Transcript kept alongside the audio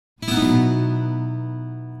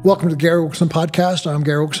Welcome to the Gary Wilkerson Podcast. I'm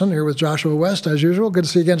Gary Wilkerson here with Joshua West, as usual. Good to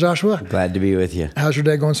see you again, Joshua. Glad to be with you. How's your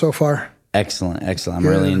day going so far? Excellent. I'm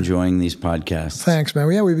really enjoying these podcasts. Thanks,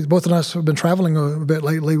 man. Yeah, we both of us have been traveling a bit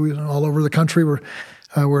lately. All over the country. We're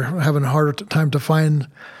having a harder time to find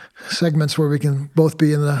segments where we can both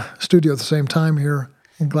be in the studio at the same time here.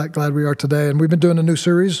 I'm glad we are today. And we've been doing a new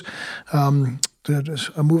series, a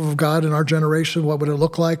move of God in our generation. What would it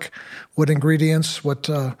look like? What ingredients? What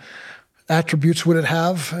attributes would it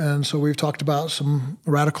have? And so we've talked about some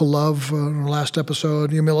radical love in the last episode,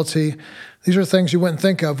 humility. These are things you wouldn't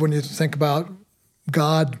think of when you think about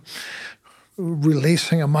God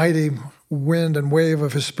releasing a mighty wind and wave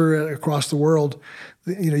of His Spirit across the world.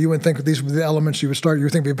 You wouldn't think these were the elements you would start. You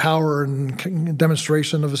would think it'd be power and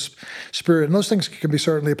demonstration of His Spirit. And those things can be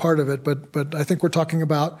certainly a part of it. But I think we're talking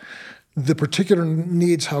about the particular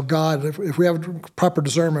needs, how God, if we have proper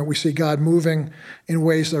discernment, we see God moving in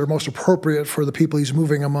ways that are most appropriate for the people He's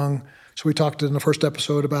moving among. So we talked in the first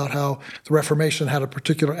episode about how the Reformation had a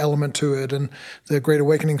particular element to it, and the Great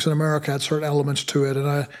Awakenings in America had certain elements to it. And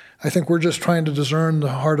I think we're just trying to discern the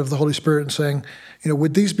heart of the Holy Spirit and saying,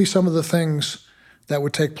 would these be some of the things that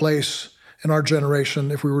would take place in our generation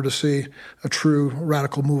if we were to see a true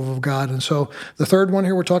radical move of God? And so the third one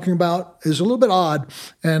here we're talking about is a little bit odd.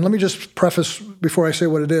 And let me just preface before I say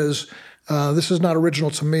what it is. This is not original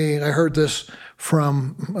to me. I heard this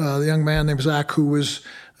from the young man named Zach, who was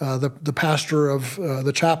the pastor of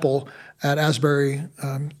the chapel at Asbury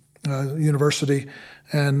University.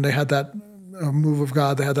 And they had that move of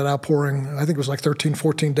God. They had that outpouring. I think it was like 13,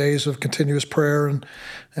 14 days of continuous prayer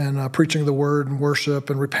and preaching the word and worship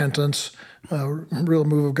and repentance. Real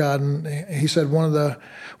move of God. And he said one of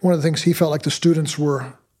the things he felt like the students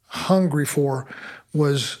were hungry for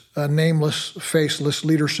was a nameless, faceless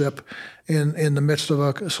leadership in the midst of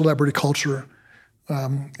a celebrity culture.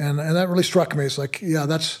 And that really struck me. It's like, yeah,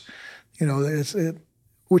 that's,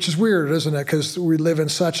 which is weird, isn't it? Because we live in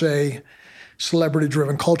such a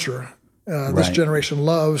celebrity-driven culture. This generation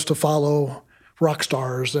loves to follow rock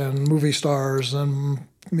stars and movie stars and,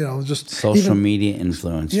 just social media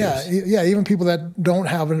influencers. Yeah, even people that don't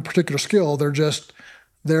have a particular skill,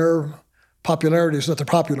 their popularity is that they're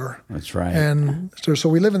popular. That's right. And so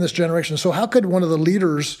we live in this generation. So how could one of the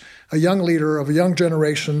leaders, a young leader of a young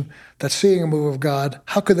generation that's seeing a move of God,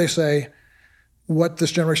 how could they say what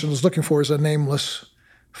this generation is looking for is a nameless,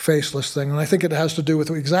 faceless thing? And I think it has to do with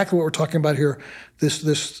exactly what we're talking about here,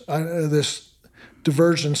 this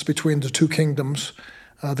divergence between the two kingdoms.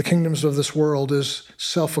 The kingdoms of this world is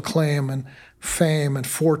self-acclaim and fame and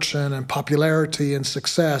fortune and popularity and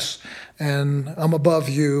success, and I'm above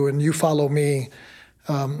you and you follow me,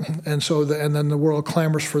 and then the world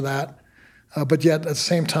clamors for that, but yet at the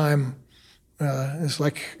same time, it's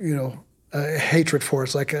like a hatred for it.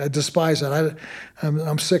 It's like I despise that.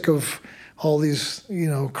 I'm sick of all these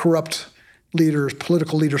corrupt leaders,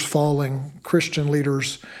 political leaders falling, Christian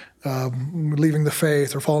leaders leaving the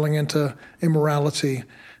faith or falling into immorality.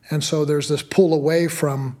 And so there's this pull away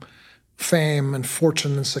from fame and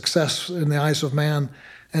fortune and success in the eyes of man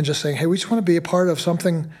and just saying, hey, we just want to be a part of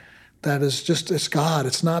something that is just, it's God.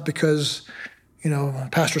 It's not because,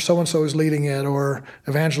 Pastor so-and-so is leading it or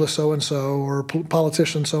evangelist so-and-so or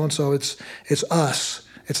politician so-and-so. It's us.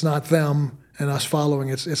 It's not them and us following.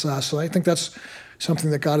 It's us. So I think that's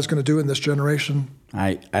something that God is going to do in this generation.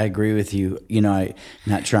 I agree with you. I'm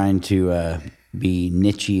not trying to be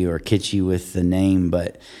nichey or kitschy with the name,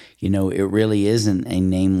 but, it really isn't a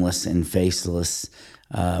nameless and faceless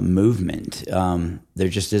movement. There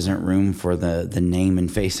just isn't room for the name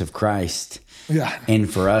and face of Christ. Yeah. And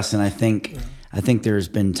for us, and I think there's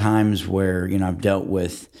been times where, I've dealt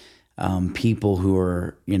with people who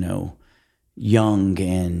are, young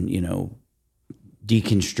and,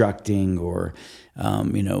 deconstructing or,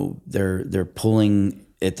 they're pulling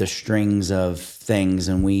at the strings of things,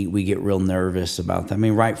 and we get real nervous about that. I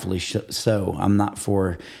mean, rightfully so. I'm not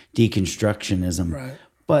for deconstructionism, right.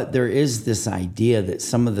 But there is this idea that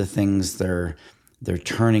some of the things they're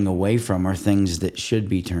turning away from are things that should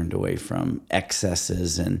be turned away from,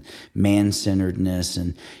 excesses and man-centeredness.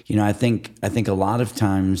 And, I think a lot of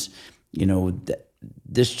times,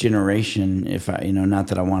 this generation, if I, not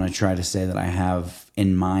that I want to try to say that I have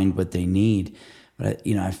in mind what they need, but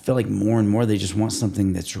I feel like more and more they just want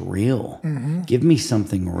something that's real. Mm-hmm. Give me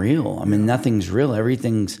something real. I mean, nothing's real.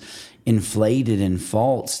 Everything's inflated and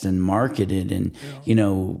falsed and marketed and,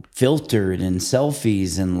 filtered and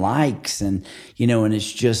selfies and likes and, and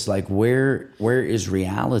it's just like, where is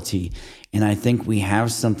reality? And I think we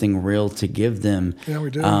have something real to give them. Yeah,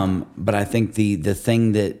 we do. But I think the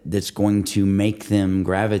thing that's going to make them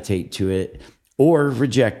gravitate to it or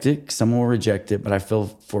reject it. Some will reject it, but I feel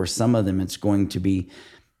for some of them, it's going to be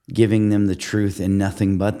giving them the truth and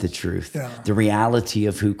nothing but the truth, the reality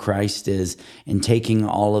of who Christ is, and taking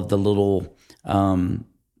all of the little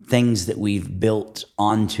things that we've built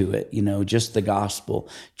onto it, just the gospel,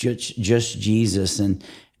 just Jesus, and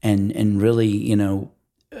really,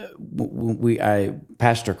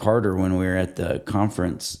 Pastor Carter, when we were at the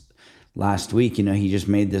conference last week, he just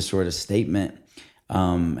made this sort of statement,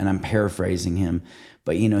 and I'm paraphrasing him,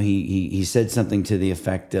 but he said something to the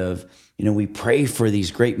effect of, we pray for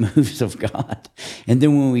these great moves of God, and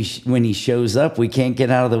then when he shows up, we can't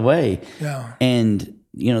get out of the way. Yeah. And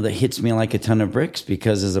that hits me like a ton of bricks,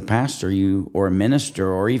 because as a pastor, or a minister,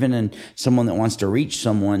 or even someone that wants to reach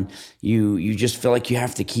someone, you just feel like you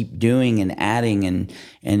have to keep doing and adding,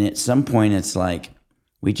 and at some point it's like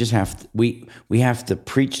we just have we have to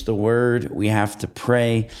preach the word, we have to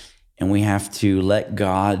pray, and we have to let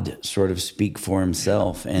God sort of speak for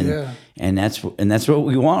himself. And that's what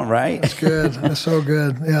we want, right? That's good. That's so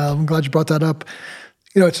good. Yeah, I'm glad you brought that up.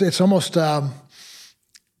 It's almost, I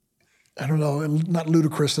don't know, not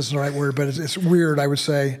ludicrous, that's the right word, but it's weird, I would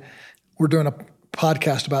say. We're doing a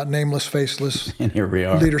podcast about Nameless, Faceless. And here we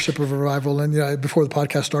are. Leadership of Revival. And before the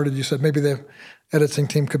podcast started, you said maybe the editing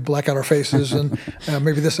team could black out our faces, and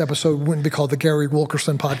maybe this episode wouldn't be called the Gary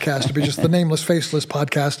Wilkerson podcast. It'd be just the Nameless, Faceless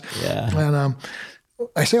podcast. Yeah. And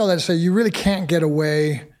I say all that to say you really can't get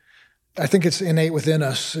away. I think it's innate within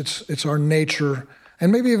us. It's our nature,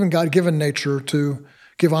 and maybe even God-given nature, to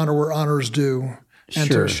give honor where honor is due,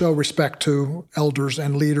 and to show respect to elders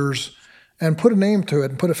and leaders, and put a name to it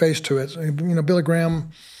and put a face to it. Billy Graham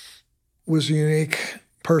was a unique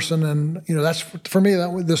person, and that's, for me,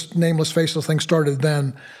 this Nameless, Faceless thing started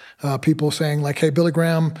then. People saying like, "Hey, Billy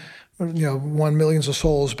Graham, won millions of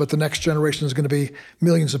souls, but the next generation is going to be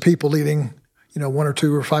millions of people leading, 1 or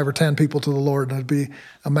 2 or 5 or 10 people to the Lord, and it'd be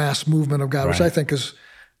a mass movement of God," which I think is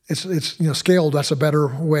it's scaled. That's a better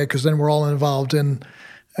way, because then we're all involved in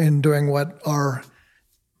doing what our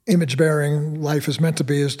image-bearing life is meant to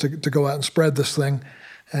be, is to go out and spread this thing,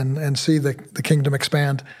 and see the kingdom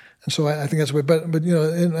expand. And so I think that's the way.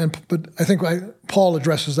 But I think Paul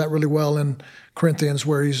addresses that really well in Corinthians,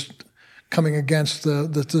 where he's coming against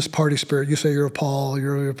this party spirit. You say you're of Paul,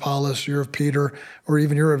 you're of Apollos, you're of Peter, or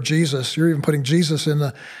even you're of Jesus. You're even putting Jesus in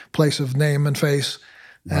the place of name and face.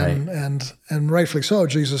 And Right. and rightfully so,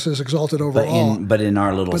 Jesus is exalted over all. But in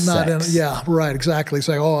our little sects. Right, exactly. It's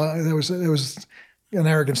like, it was an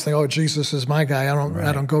arrogance thing. Oh, Jesus is my guy.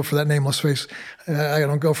 I don't go for that nameless face. I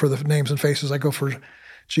don't go for the names and faces. I go for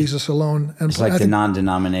Jesus alone. And it's like the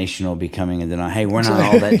non-denominational becoming a denomination. Hey, we're not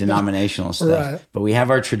all that denominational stuff, right. But we have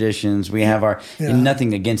our traditions. We have our and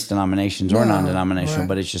nothing against denominations or non-denominational, right.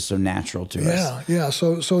 but it's just so natural to us. Yeah.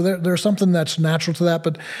 So there's something that's natural to that,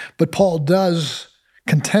 but Paul does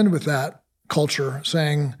contend with that culture,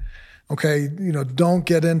 saying, okay, don't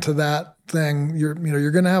get into that thing. You're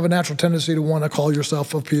going to have a natural tendency to want to call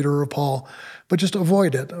yourself a Peter or Paul, but just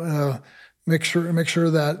avoid it. Make sure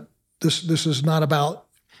that this is not about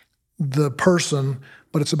the person,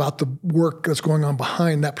 but it's about the work that's going on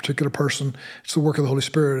behind that particular person. It's the work of the Holy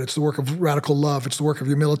Spirit. It's the work of radical love. It's the work of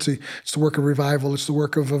humility. It's the work of revival. It's the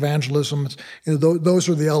work of evangelism. Those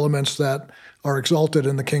are the elements that are exalted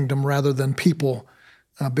in the kingdom, rather than people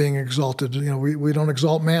being exalted. We don't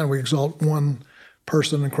exalt man. We exalt one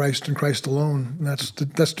person in Christ and Christ alone. And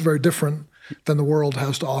that's very different than the world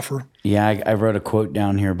has to offer. Yeah, I wrote a quote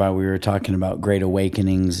down here we were talking about great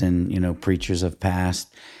awakenings and preachers of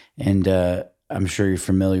past. And I'm sure you're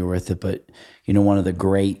familiar with it, but one of the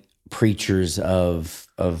great preachers of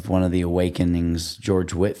one of the awakenings,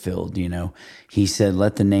 George Whitefield, he said,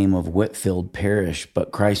 "Let the name of Whitefield perish,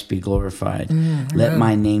 but Christ be glorified. Let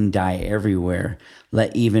my name die everywhere.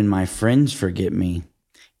 Let even my friends forget me,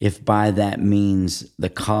 if by that means the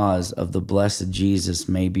cause of the blessed Jesus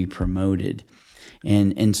may be promoted."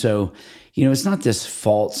 And so, it's not this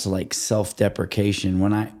false like self-deprecation.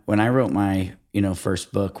 When I wrote my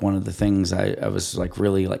first book, one of the things I was like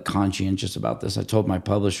really like conscientious about this. I told my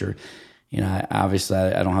publisher, obviously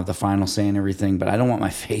I don't have the final say in everything, but I don't want my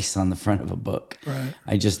face on the front of a book. Right.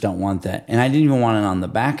 I just don't want that. And I didn't even want it on the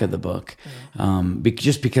back of the book,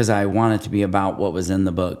 just because I want it to be about what was in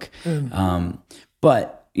the book.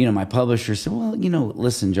 But, my publisher said, well,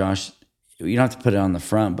 listen, Josh, you don't have to put it on the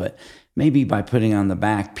front, but maybe by putting it on the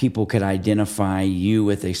back, people could identify you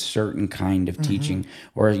with a certain kind of teaching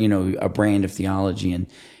or, a brand of theology.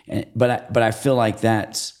 But I feel like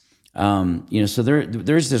that's, so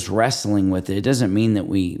there's this wrestling with it. It doesn't mean that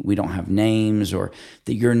we don't have names or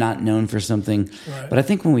that you're not known for something. Right. But I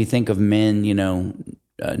think when we think of men,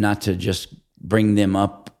 not to just bring them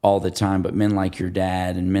up all the time, but men like your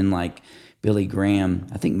dad and men like Billy Graham,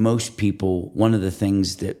 I think most people, one of the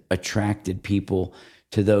things that attracted people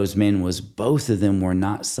to those men was both of them were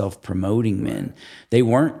not self-promoting men. They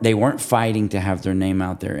weren't fighting to have their name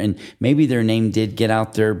out there. And maybe their name did get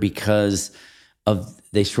out there because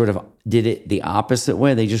they sort of did it the opposite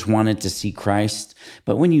way. They just wanted to see Christ.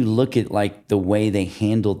 But when you look at like the way they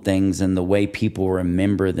handled things and the way people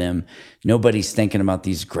remember them, nobody's thinking about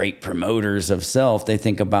these great promoters of self. They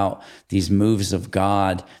think about these moves of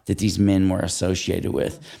God that these men were associated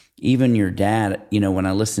with. Even your dad, when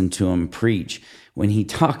I listen to him preach, when he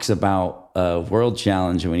talks about World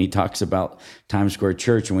Challenge, and when he talks about Times Square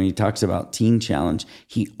Church, and when he talks about Teen Challenge,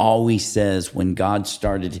 he always says when God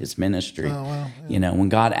started his ministry, when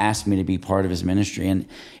God asked me to be part of his ministry. And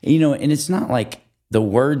it's not like the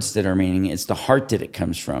words that are meaning, it's the heart that it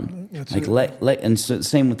comes from. And so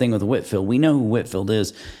same thing with Whitfield. We know who Whitfield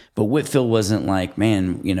is, but Whitfield wasn't like,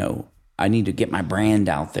 man, I need to get my brand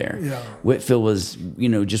out there. Yeah. Whitfield was,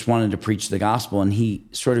 just wanted to preach the gospel, and he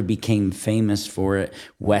sort of became famous for it.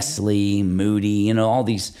 Wesley, Moody, all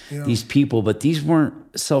these people, but these weren't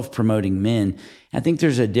self-promoting men. I think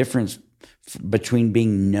there's a difference between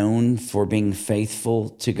being known for being faithful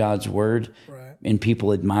to God's word, and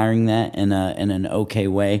people admiring that in an okay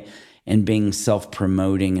way, and being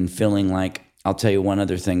self-promoting and feeling like, I'll tell you one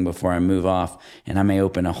other thing before I move off, and I may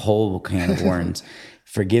open a whole can of worms.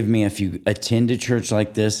 Forgive me if you attend a church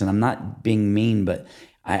like this, and I'm not being mean, but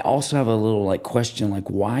I also have a little question,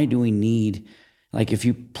 why do we need, if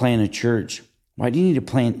you plant a church, why do you need to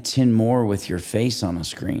plant 10 more with your face on a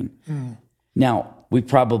screen? Now, we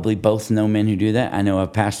probably both know men who do that. I know a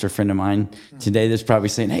pastor friend of mine today that's probably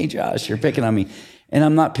saying, hey, Josh, you're picking on me. And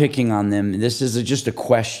I'm not picking on them. This is just a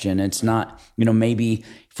question. It's not, maybe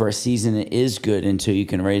for a season it is good until you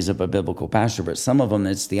can raise up a biblical pastor, but some of them,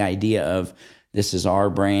 it's the idea of, this is our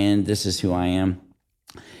brand. This is who I am.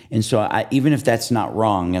 And so even if that's not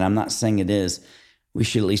wrong, and I'm not saying it is, we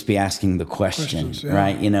should at least be asking the question,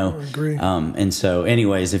 right? I agree. And so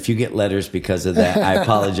anyways, if you get letters because of that, I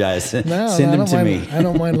apologize. Send them to me. I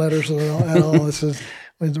don't mind letters at all.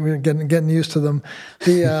 We're getting used to them.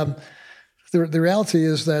 The reality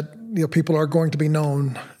is that people are going to be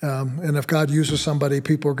known, and if God uses somebody,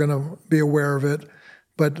 people are going to be aware of it.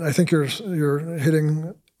 But I think you're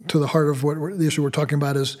hitting to the heart of what the issue we're talking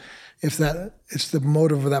about is if it's the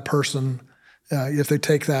motive of that person, if they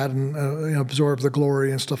take that and absorb the glory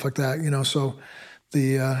and stuff like that, So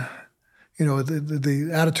the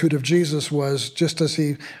attitude of Jesus was just as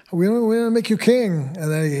we want to make you king,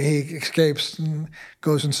 and then he escapes and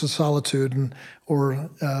goes into solitude, or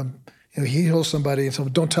he heals somebody and so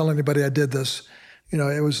don't tell anybody I did this.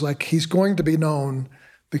 It was like he's going to be known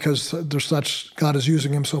because God is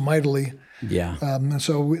using him so mightily. Yeah, and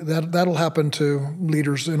so that'll happen to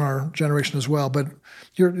leaders in our generation as well. But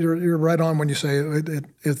you're right on when you say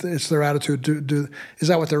it's their attitude. Is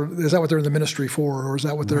that what they're in the ministry for, or is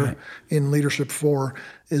that what they're in leadership for?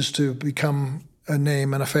 Is to become a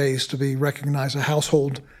name and a face, to be recognized, a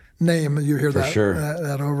household name. You hear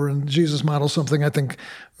that over, and Jesus models something I think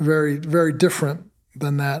very, very different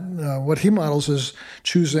than that. What he models is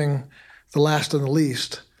choosing the last and the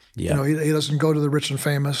least. Yeah. He doesn't go to the rich and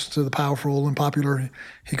famous, to the powerful and popular.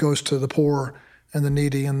 He goes to the poor and the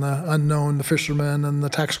needy and the unknown, the fishermen and the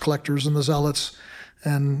tax collectors and the zealots,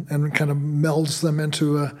 and kind of melds them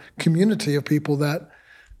into a community of people that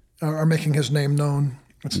are making his name known.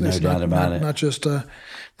 It's doubt about it.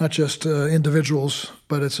 Not just individuals,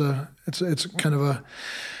 but it's kind of a.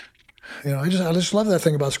 I just love that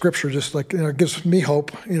thing about Scripture. Just it gives me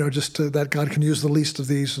hope. That God can use the least of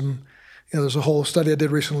these. And there's a whole study I did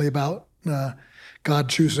recently about God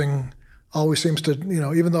choosing. Always seems to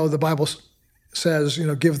even though the Bible says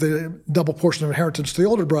give the double portion of inheritance to the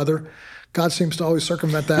older brother, God seems to always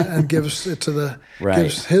circumvent that and gives it to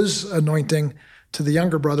gives His anointing to the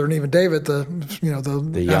younger brother. And even David, the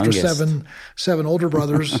after seven older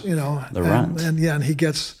brothers, the runt. And he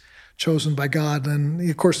gets chosen by God. And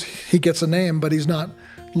of course he gets a name, but he's not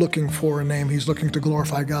looking for a name. He's looking to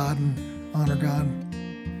glorify God and honor God.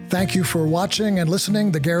 Thank you for watching and listening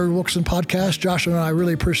to the Gary Wilkerson podcast. Josh and I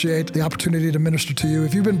really appreciate the opportunity to minister to you.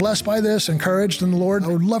 If you've been blessed by this, encouraged in the Lord, I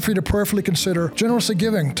would love for you to prayerfully consider generously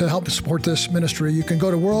giving to help support this ministry. You can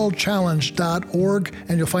go to worldchallenge.org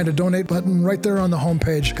and you'll find a donate button right there on the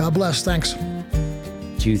homepage. God bless. Thanks.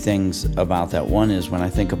 Two things about that. One is when I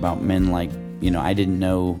think about men like, I didn't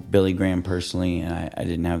know Billy Graham personally, and I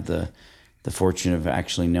didn't have the fortune of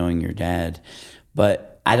actually knowing your dad, but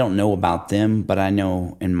I don't know about them, but I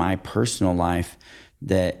know in my personal life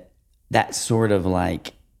that sort of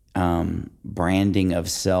branding of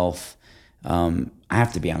self I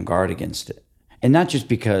have to be on guard against it. And not just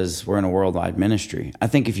because we're in a worldwide ministry. I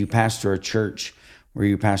think if you pastor a church where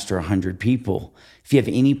you pastor 100 people, if you have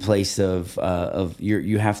any place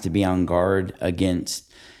you have to be on guard against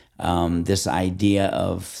this idea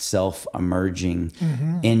of self-emerging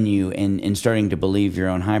in you and starting to believe your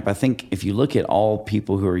own hype. I think if you look at all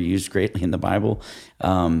people who are used greatly in the Bible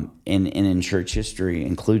and in church history,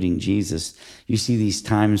 including Jesus, you see these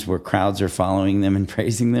times where crowds are following them and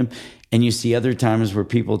praising them, and you see other times where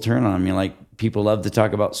people turn on them. You know, like people love to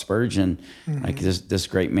talk about Spurgeon, like this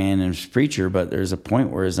great man and preacher, but there's a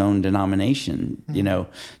point where his own denomination,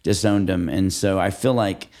 disowned him. And so I feel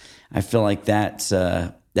like that's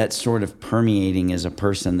sort of permeating as a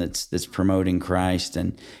person that's promoting Christ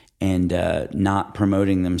and not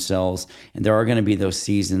promoting themselves. And there are going to be those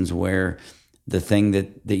seasons where the thing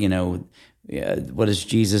what does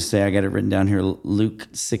Jesus say? I got it written down here. Luke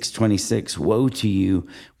 6:26. Woe to you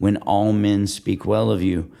when all men speak well of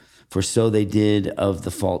you, for so they did of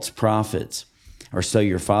the false prophets, or so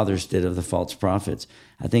your fathers did of the false prophets.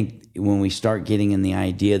 I think when we start getting in the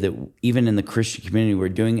idea that even in the Christian community, we're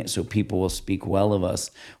doing it so people will speak well of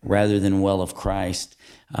us rather than well of Christ,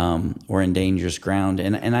 we're in dangerous ground.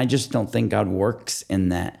 And I just don't think God works in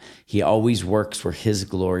that. He always works where his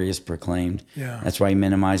glory is proclaimed. Yeah. That's why he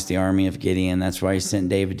minimized the army of Gideon. That's why he sent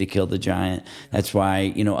David to kill the giant. That's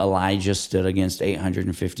why, Elijah stood against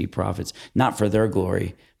 850 prophets, not for their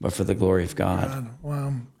glory, but for the glory of God.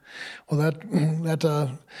 Wow. Well,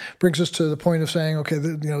 that brings us to the point of saying, okay,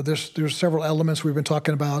 there's several elements we've been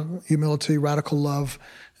talking about: humility, radical love,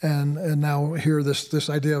 and now here this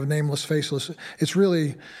idea of nameless, faceless. It's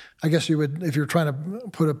really, I guess you would, if you're trying to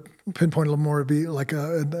put a pinpoint a little more, it'd be like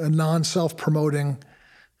a non-self-promoting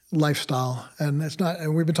lifestyle. And it's not.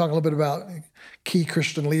 And we've been talking a little bit about key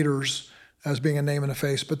Christian leaders as being a name and a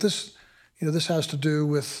face, but this has to do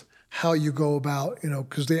with how you go about,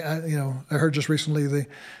 because I heard just recently the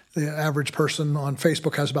average person on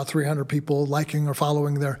Facebook has about 300 people liking or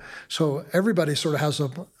following there. So everybody sort of has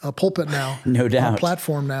a pulpit now, no doubt, a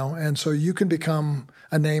platform now, and so you can become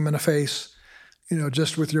a name and a face,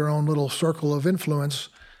 just with your own little circle of influence.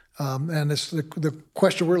 And it's the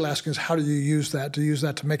question we're asking is, how do you use that? Do you use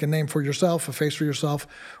that to make a name for yourself, a face for yourself,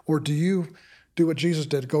 or do you do what Jesus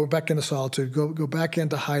did, go back into solitude, go back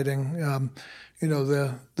into hiding?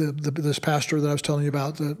 This pastor that I was telling you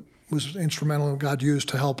about that was instrumental and God used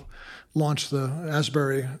to help launch the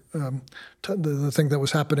Asbury, the thing that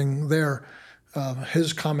was happening there.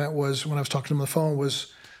 His comment was, when I was talking to him on the phone,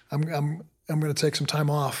 was, I'm going to take some time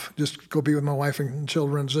off, just go be with my wife and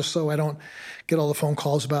children, just so I don't get all the phone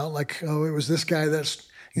calls about like, oh, it was this guy that's,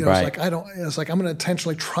 right. It's like I'm going to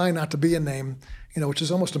intentionally try not to be a name, which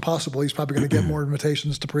is almost impossible. He's probably going to get more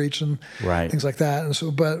invitations to preach and things like that. And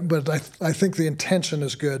so, but I think the intention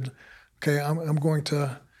is good. Okay, I'm going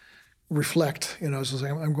to reflect,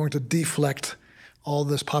 I'm going to deflect all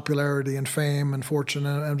this popularity and fame and fortune.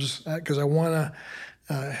 And I'm just, because I want to,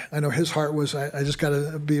 I know his heart was, I just got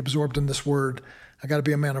to be absorbed in this word. I got to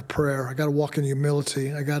be a man of prayer. I got to walk in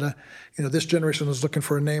humility. I got to, this generation is looking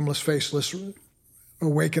for a nameless, faceless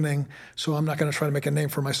awakening. So I'm not going to try to make a name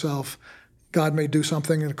for myself. God may do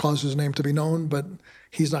something and cause his name to be known, but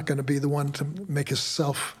he's not going to be the one to make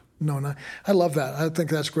himself known. I love that. I think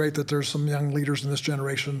that's great that there's some young leaders in this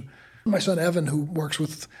generation. My son Evan, who works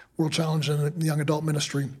with World Challenge and the young adult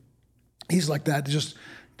ministry, he's like that. He just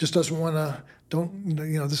doesn't want to,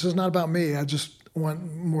 this is not about me. I just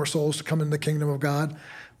want more souls to come into the kingdom of God,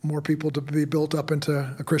 more people to be built up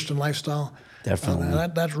into a Christian lifestyle. Definitely.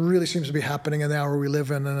 That really seems to be happening in the hour we live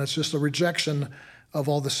in, and it's just a rejection of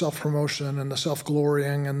all the self-promotion and the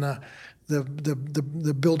self-glorying and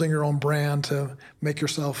the building your own brand to make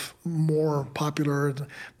yourself more popular,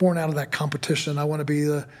 born out of that competition. I want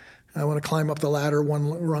to climb up the ladder one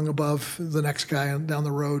rung above the next guy down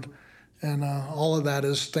the road. And all of that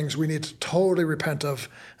is things we need to totally repent of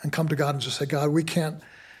and come to God and just say, God, we can't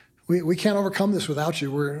overcome this without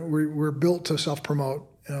you. We're built to self-promote.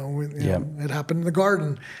 It happened in the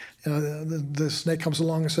garden. The snake comes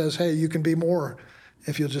along and says, hey, you can be more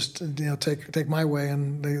if you'll just take my way.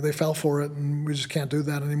 And they fell for it, and we just can't do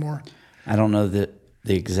that anymore. I don't know the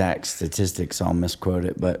exact statistics. I'll misquote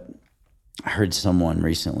it, but I heard someone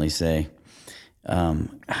recently say,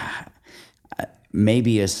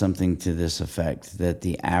 maybe as something to this effect, that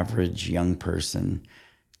the average young person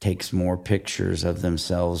takes more pictures of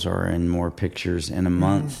themselves or in more pictures in a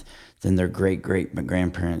month than their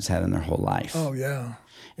great-great-grandparents had in their whole life. Oh, yeah.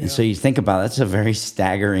 And so you think about it, that's a very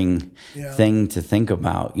staggering thing to think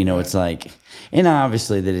about. It's like, and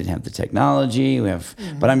obviously they didn't have the technology.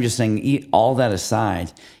 But I'm just saying, all that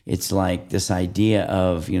aside, it's like this idea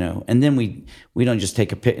of, and then we don't just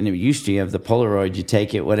take a pic. And it used to, you have the Polaroid, you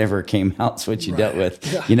take it, whatever came out's what you dealt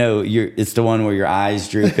with. Yeah. It's the one where your eyes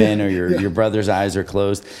droop in or your brother's eyes are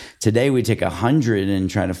closed. Today we take 100 and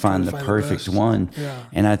try to find the perfect one. Yeah.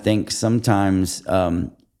 And I think sometimes,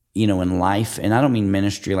 in life, and I don't mean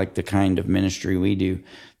ministry like the kind of ministry we do,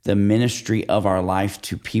 the ministry of our life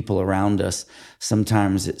to people around us,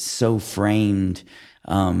 sometimes it's so framed.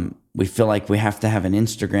 We feel like we have to have an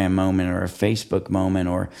Instagram moment or a Facebook moment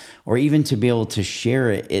or even to be able to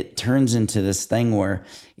share it. It turns into this thing where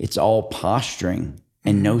it's all posturing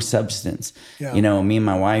and no substance. Yeah. Me and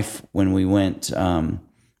my wife, when we went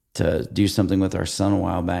to do something with our son a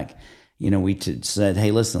while back, we said,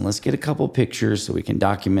 hey, listen, let's get a couple pictures so we can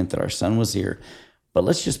document that our son was here. But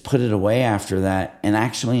let's just put it away after that and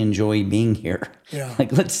actually enjoy being here. Yeah.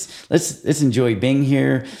 Like let's enjoy being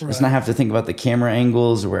here. Right. Let's not have to think about the camera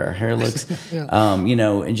angles or where our hair looks.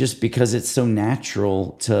 And just because it's so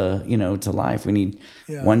natural to life. We need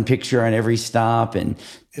one picture on every stop, and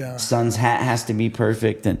son's hat has to be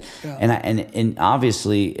perfect. And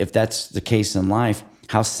obviously, if that's the case in life,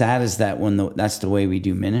 how sad is that when that's the way we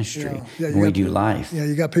do ministry, when we do life? Yeah,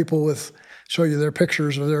 you got people show you their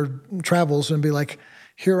pictures of their travels and be like,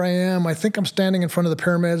 here I am. I think I'm standing in front of the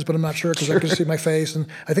pyramids, but I'm not sure because I can see my face. And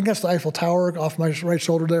I think that's the Eiffel Tower off my right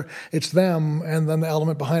shoulder there. It's them, and then the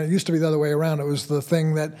element behind it. It used to be the other way around. It was the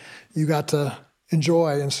thing that you got to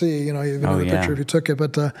enjoy and see, even in the picture if you took it.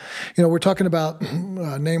 But, we're talking about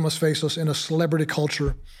Nameless, Faceless in a celebrity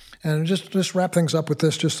culture. And just wrap things up with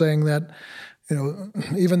this, just saying that,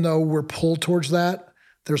 even though we're pulled towards that,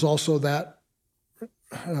 there's also that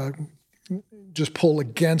just pull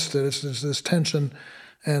against it. It's this tension,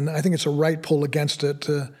 and I think it's a right pull against it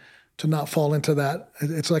to not fall into that.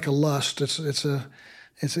 It's like a lust. It's an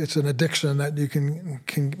addiction that you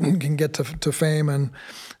can get to fame and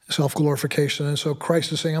self-glorification. And so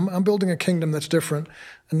Christ is saying, I'm building a kingdom that's different.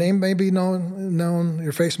 A name may be known,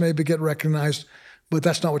 your face may get recognized, but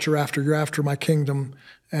that's not what you're after. You're after my kingdom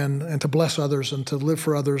and to bless others and to live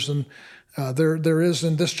for others. And there is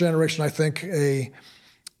in this generation, I think,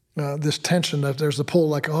 this tension that there's the pull,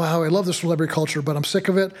 like, oh, how I love this celebrity culture, but I'm sick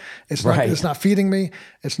of it. It's not. It's not feeding me.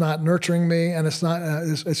 It's not nurturing me, and it's not.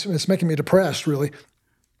 It's making me depressed, really.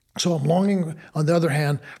 So I'm longing, on the other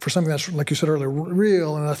hand, for something that's, like you said earlier,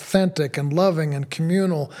 real and authentic and loving and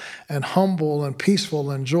communal and humble and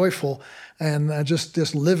peaceful and joyful, and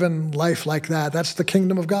just living life like that. That's the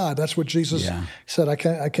kingdom of God. That's what Jesus said.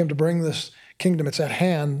 I came to bring this kingdom. It's at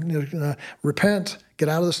hand. Repent, get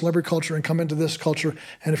out of the celebrity culture and come into this culture.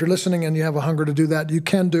 And if you're listening and you have a hunger to do that, you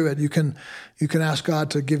can do it. You can ask God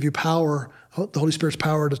to give you power, the Holy Spirit's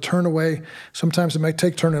power to turn away. Sometimes it may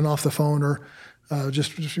take turning off the phone or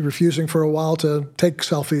just refusing for a while to take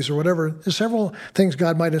selfies or whatever. There's several things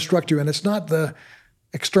God might instruct you, and it's not the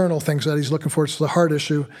external things that he's looking for. It's the heart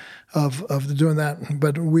issue of doing that.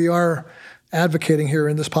 But we are advocating here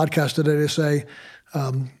in this podcast today to say,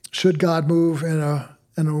 should God move in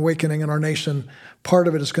an awakening in our nation, part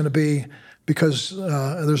of it is going to be because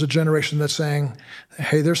there's a generation that's saying,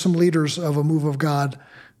 hey, there's some leaders of a move of God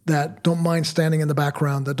that don't mind standing in the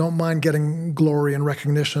background, that don't mind getting glory and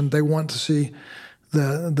recognition. They want to see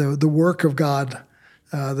the work of God,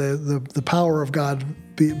 the power of God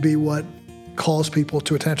be what calls people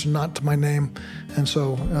to attention, not to my name. And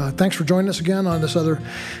so thanks for joining us again on this other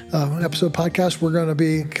episode podcast. We're going to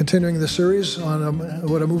be continuing this series on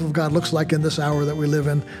what a move of God looks like in this hour that we live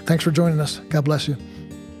in. Thanks for joining us. God bless you.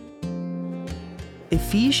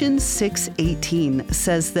 Ephesians 6:18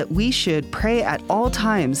 says that we should pray at all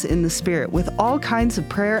times in the Spirit with all kinds of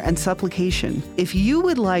prayer and supplication. If you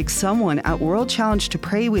would like someone at World Challenge to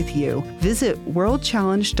pray with you, visit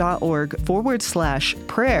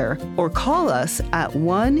worldchallenge.org/prayer or call us at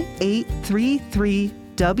 1-833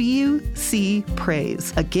 WC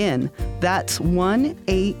Praise. Again, that's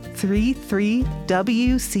 1-833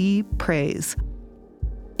 WC Praise.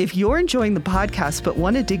 If you're enjoying the podcast but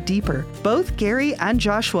want to dig deeper, both Gary and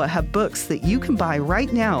Joshua have books that you can buy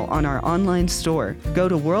right now on our online store. Go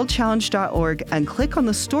to worldchallenge.org and click on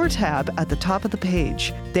the store tab at the top of the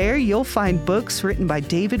page. There you'll find books written by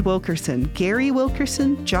David Wilkerson, Gary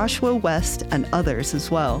Wilkerson, Joshua West, and others as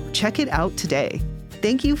well. Check it out today.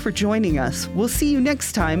 Thank you for joining us. We'll see you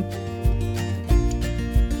next time.